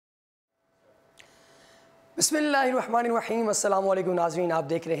बिस्मिल्लाहिर्रहमानिर्रहीम। अस्सलाम वालेकुम नाज़रीन, आप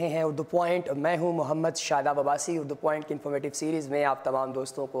देख रहे हैं उर्दू पॉइंट। मैं हूं मोहम्मद शादाब अब्बासी। उर्दू पॉइंट की इन्फॉर्मेटिव सीरीज़ में आप तमाम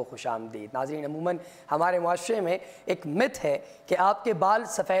दोस्तों को खुशामदीद। नाज़रीन, अमूमन हमारे माशरे में एक मिथ है कि आपके बाल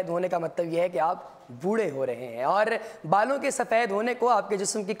सफ़ेद होने का मतलब यह है कि आप बूढ़े हो रहे हैं, और बालों के सफ़ेद होने को आपके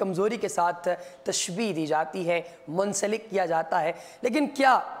जिस्म की कमज़ोरी के साथ तशबीह दी जाती है, मुंसलिक किया जाता है। लेकिन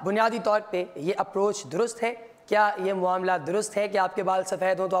क्या बुनियादी तौर पे ये अप्रोच दुरुस्त है? क्या ये मामला दुरुस्त है कि आपके बाल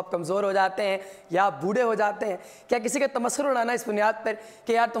सफ़ेद हों तो आप कमज़ोर हो जाते हैं या आप बूढ़े हो जाते हैं? क्या किसी का तमस्खुर उड़ाना इस बुनियाद पर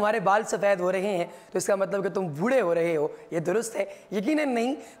कि यार तुम्हारे बाल सफ़ेद हो रहे हैं तो इसका मतलब कि तुम बूढ़े हो रहे हो, ये दुरुस्त है? यकीनन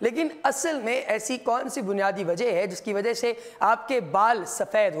नहीं। लेकिन असल में ऐसी कौन सी बुनियादी वजह है जिसकी वजह से आपके बाल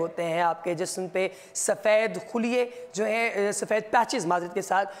सफ़ेद होते हैं, आपके जिस्म पे सफ़ेद खुलिए जो हैं, सफ़ेद पैचेस माजरत के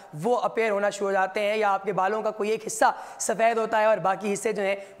साथ, वो अपेयर होना शुरू हो जाते हैं, या आपके बालों का कोई एक हिस्सा सफ़ेद होता है और बाकी हिस्से जो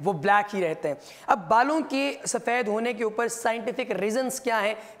हैं वो ब्लैक ही रहते हैं? अब बालों के सफ़ेद होने के ऊपर साइंटिफिक रीजंस क्या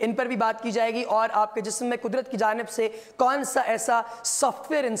हैं, इन पर भी बात की जाएगी। और आपके जिस्म में कुदरत की जानिब से कौन सा ऐसा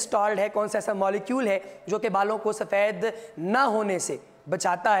सॉफ्टवेयर इंस्टॉल्ड है, कौन सा ऐसा मॉलिक्यूल है जो कि बालों को सफ़ेद ना होने से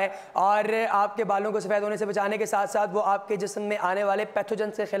बचाता है, और आपके बालों को सफ़ेद होने से बचाने के साथ साथ वो आपके जिस्म में आने वाले पैथोजन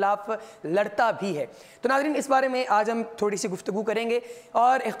के ख़िलाफ़ लड़ता भी है। तो नाज़रीन, इस बारे में आज हम थोड़ी सी गुफ्तगू करेंगे,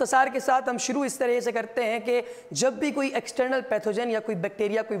 और इख्तिसार के साथ हम शुरू इस तरह से करते हैं कि जब भी कोई एक्सटर्नल पैथोजन या कोई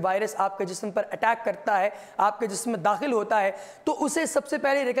बैक्टीरिया, कोई वायरस आपके जिस्म पर अटैक करता है, आपके जिस्म में दाखिल होता है, तो उसे सबसे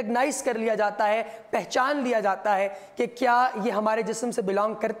पहले रिकग्नाइज़ कर लिया जाता है, पहचान लिया जाता है कि क्या ये हमारे जिस्म से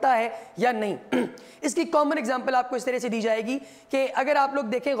बिलोंग करता है या नहीं। इसकी कॉमन एग्जाम्पल आपको इस तरह से दी जाएगी कि अगर आप लोग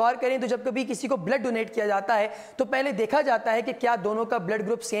देखें, गौर करें, तो जब कभी किसी को ब्लड डोनेट किया जाता है तो पहले देखा जाता है कि क्या दोनों का ब्लड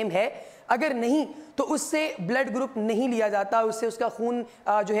ग्रुप सेम है। अगर नहीं तो उससे ब्लड ग्रुप नहीं लिया जाता, उससे उसका खून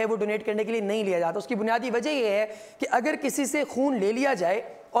जो है वो डोनेट करने के लिए नहीं लिया जाता। उसकी बुनियादी वजह यह है कि अगर किसी से खून ले लिया जाए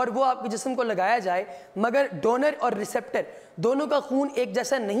और वो आपके जिस्म को लगाया जाए, मगर डोनर और रिसेप्टर दोनों का खून एक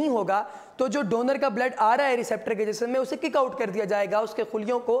जैसा नहीं होगा, तो जो डोनर का ब्लड आ रहा है रिसेप्टर के जिस्म में, उसे किक आउट कर दिया जाएगा, उसके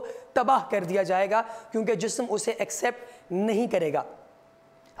खुलियों को तबाह कर दिया जाएगा, क्योंकि जिस्म उसे एक्सेप्ट नहीं करेगा।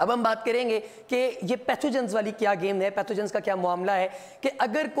 अब हम बात करेंगे कि ये पैथोजेंस वाली क्या गेम है, पैथोजेंस का क्या मामला है, कि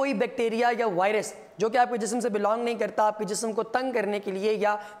अगर कोई बैक्टीरिया या वायरस जो कि आपके जिस्म से बिलोंग नहीं करता, आपके जिस्म को तंग करने के लिए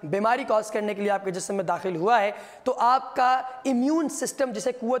या बीमारी कॉज करने के लिए आपके जिस्म में दाखिल हुआ है, तो आपका इम्यून सिस्टम,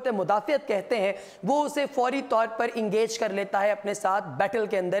 जिसे कुव्वत मुदाफ़ियत कहते हैं, वो उसे फौरी तौर पर इंगेज कर लेता है अपने साथ बैटल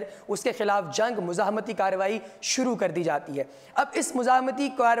के अंदर, उसके खिलाफ जंग, मुज़ाहमती कार्रवाई शुरू कर दी जाती है। अब इस मुज़ाहमती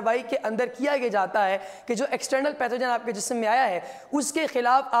कार्रवाई के अंदर किया यह जाता है कि जो एक्सटर्नल पैथोजन आपके जिस्म में आया है, उसके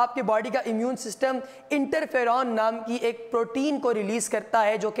खिलाफ आपके बॉडी का इम्यून सिस्टम इंटरफेरॉन नाम की एक प्रोटीन को रिलीज करता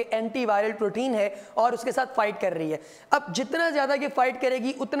है, जो कि एंटीवायरल प्रोटीन है, और उसके साथ फाइट कर रही है। अब जितना ज़्यादा ये फाइट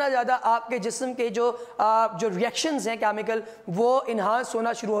करेगी, उतना ज़्यादा आपके जिस्म के जो रिएक्शंस हैं केमिकल, वो इन्हांस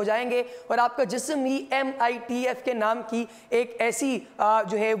होना शुरू हो जाएंगे, और आपका जिस्म ही MITF के नाम की एक ऐसी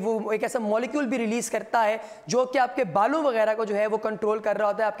जो है वो एक ऐसा मॉलिक्यूल भी रिलीज करता है, जो कि आपके बालों वगैरह को जो है वो कंट्रोल कर रहा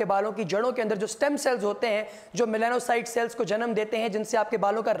होता है। आपके बालों की जड़ों के अंदर जो स्टेम सेल्स होते हैं, जो मेलानोसाइट सेल्स को जन्म देते हैं, जिनसे आपके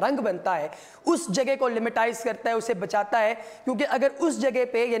बालों का रंग बनता है, उस जगह को लिमिटाइज करता है, उसे बचाता है। क्योंकि अगर उस जगह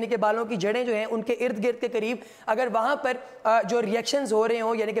पे, यानी कि बालों की जड़ें जो हैं उनके इर्द गिर्द के करीब, अगर वहां पर जो रिएक्शंस हो रहे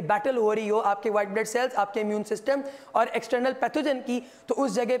हो, यानी कि बैटल हो रही हो आपके वाइट ब्लड सेल्स, आपके इम्यून सिस्टम और एक्सटर्नल पैथोजन की, तो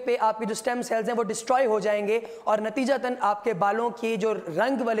उस जगह पे आपके जो स्टेम सेल्स हैं वो डिस्ट्रॉय हो जाएंगे, और नतीजतन आपके बालों के जो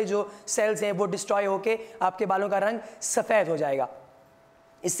रंग वाले जो सेल्स हैं वो डिस्ट्रॉय होके आपके बालों का रंग सफ़ेद हो जाएगा।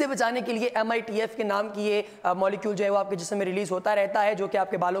 इससे बचाने के लिए MITF के नाम की ये मॉलिक्यूल जो है वो आपके जिस्म में रिलीज होता रहता है, जो कि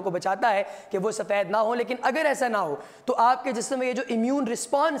आपके बालों को बचाता है कि वो सफ़ेद ना हो। लेकिन अगर ऐसा ना हो तो आपके जिस्म में ये जो इम्यून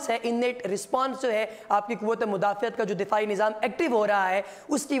रिस्पॉन्स है, इनेट रिस्पॉन्स जो है, आपकी कुव्वत मुदाफ़ियत का जो दिफाई निज़ाम एक्टिव हो रहा है,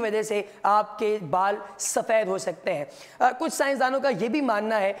 उसकी वजह से आपके बाल सफ़ेद हो सकते हैं। कुछ साइंसदानों का ये भी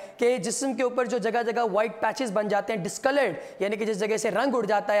मानना है कि जिस्म के ऊपर जो जगह जगह वाइट पैचेस बन जाते हैं, डिस्कलर्ड, यानी कि जिस जगह से रंग उड़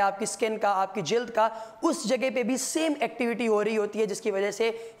जाता है आपकी स्किन का, आपकी जिल्द का, उस जगह पर भी सेम एक्टिविटी हो रही होती है, जिसकी वजह से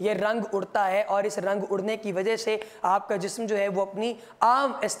ये रंग उड़ता है, और इस रंग उड़ने की वजह से आपका जिस्म जो है वो अपनी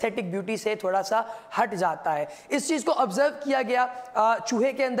आम एस्थेटिक ब्यूटी से थोड़ा सा हट जाता है। इस चीज़ को ऑब्जर्व किया गया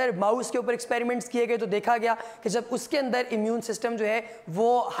चूहे के अंदर, माउस के ऊपर एक्सपेरिमेंट्स किए गए, तो देखा गया कि जब उसके अंदर इम्यून सिस्टम जो है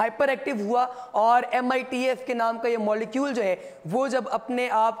वो हाइपर एक्टिव हुआ, और MITF के नाम का ये मॉलिक्यूल जो है वो जब अपने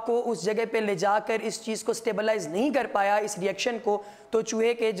आप को उस जगह पे ले जाकर इस चीज़ को स्टेबलाइज नहीं कर पाया, इस रिएक्शन को, तो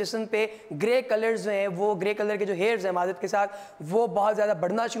चूहे के जिस्म पे ग्रे कलर्स जो हैं, वो ग्रे कलर के जो हेयर्स हैं मादत के साथ, वो बहुत ज़्यादा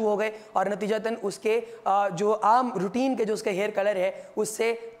बढ़ना शुरू हो गए, और नतीजतन उसके जो आम रूटीन के जो उसके हेयर कलर है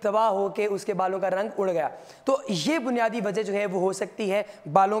उससे तबाह होके उसके बालों का रंग उड़ गया। तो ये बुनियादी वजह जो है वो हो सकती है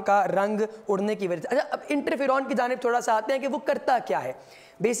बालों का रंग उड़ने की वजह से। अच्छा, अब इंटरफेरॉन की जानिब थोड़ा सा आते हैं कि वो करता क्या है।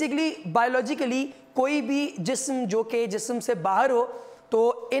 बेसिकली बायोलॉजिकली कोई भी जिस्म जो कि जिस्म से बाहर हो,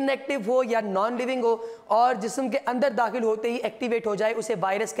 तो इनएक्टिव हो या नॉन लिविंग हो और जिस्म के अंदर दाखिल होते ही एक्टिवेट हो जाए, उसे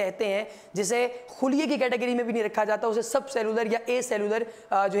वायरस कहते हैं, जिसे खुलिये की कैटेगरी में भी नहीं रखा जाता, उसे सब सेलुलर या ए सेलुलर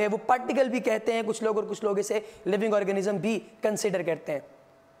जो है वो पार्टिकल भी कहते हैं कुछ लोग, और कुछ लोग इसे लिविंग ऑर्गेनिज्म भी कंसिडर करते हैं।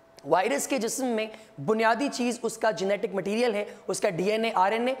 वायरस के जिस्म में बुनियादी चीज़ उसका जेनेटिक मटेरियल है, उसका डीएनए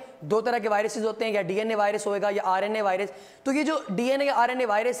आरएनए। दो तरह के वायरसेस होते हैं, या डीएनए वायरस होएगा या आरएनए वायरस। तो ये जो डीएनए या आरएनए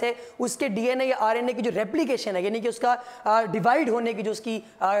वायरस है, उसके डीएनए या आरएनए की जो रेप्लिकेशन है, यानी कि उसका डिवाइड होने की जो उसकी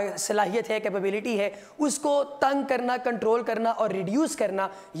सलाहियत है, कैपेबिलिटी है, उसको तंग करना, कंट्रोल करना और रिड्यूस करना,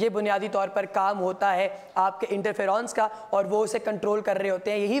 ये बुनियादी तौर पर काम होता है आपके इंटरफेरॉन्स का, और वो उसे कंट्रोल कर रहे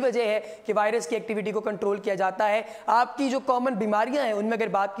होते हैं। यही वजह है कि वायरस की एक्टिविटी को कंट्रोल किया जाता है। आपकी जो कॉमन बीमारियां हैं उनमें अगर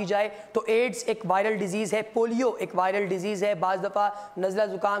बात की जाए तो एड्स एक वायरल डिजीज है, पोलियो एक वायरल डिजीज है, बाज़ दफ़ा नज़ला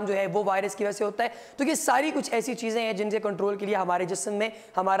ज़ुकाम जो है वो वायरस की वजह से होता है। तो ये सारी कुछ ऐसी चीज़ें हैं जिनसे कंट्रोल के लिए हमारे जिस्म में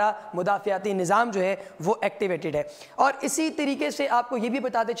हमारा मुदाफ़ियाती निज़ाम जो है वो एक्टिवेटेड है। और इसी तरीके से आपको ये भी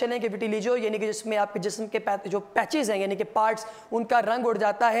बताते चलें कि विटिलिगो यानी कि जिसमें आपके जिस्म के जो पैचेस हैं यानी कि पार्ट्स, उनका रंग उड़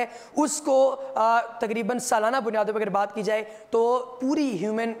जाता है, उसको तकरीबन सालाना बुनियादों पर अगर बात की जाए तो पूरी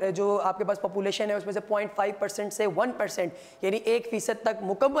ह्यूमन जो आपके पास पॉपुलेशन है उसमें से 0.5% से 1% यानी 1% तक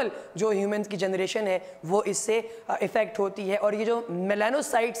मुकम्मल जो ह्यूमंस की जनरेशन है वो इससे इफेक्ट होती है। और ये जो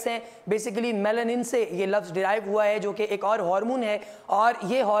मेलानोसाइट्स हैं, बेसिकली मेलानिन से ये लफ्ज़ डिराइव हुआ है, जो कि एक और हार्मोन है, और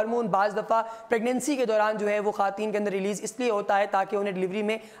ये हार्मोन बाज़ दफ़ा प्रेगनेंसी के दौरान जो है वो ख़ातीन के अंदर रिलीज़ इसलिए होता है ताकि उन्हें डिलीवरी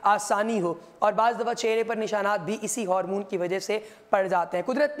में आसानी हो, और बाज़ दफ़ा चेहरे पर निशानात भी इसी हार्मोन की वजह से पड़ जाते हैं।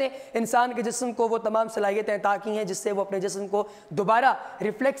 कुदरत ने इंसान के जिस्म को वो तमाम सलाहियतें अता की हैं जिससे वो अपने जिस्म को दोबारा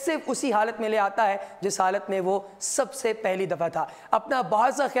रिफ्लेक्सिव उसी हालत में ले आता है जिस हालत में वो सबसे पहली दफ़ा था। अपना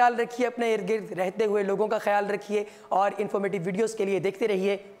बहुत सा ख्याल रखिए, अपने इर्द गिर्द रहते हुए लोगों का ख्याल रखिए, और इन्फॉर्मेटिव वीडियोस के लिए देखते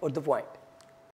रहिए उर्दू पॉइंट।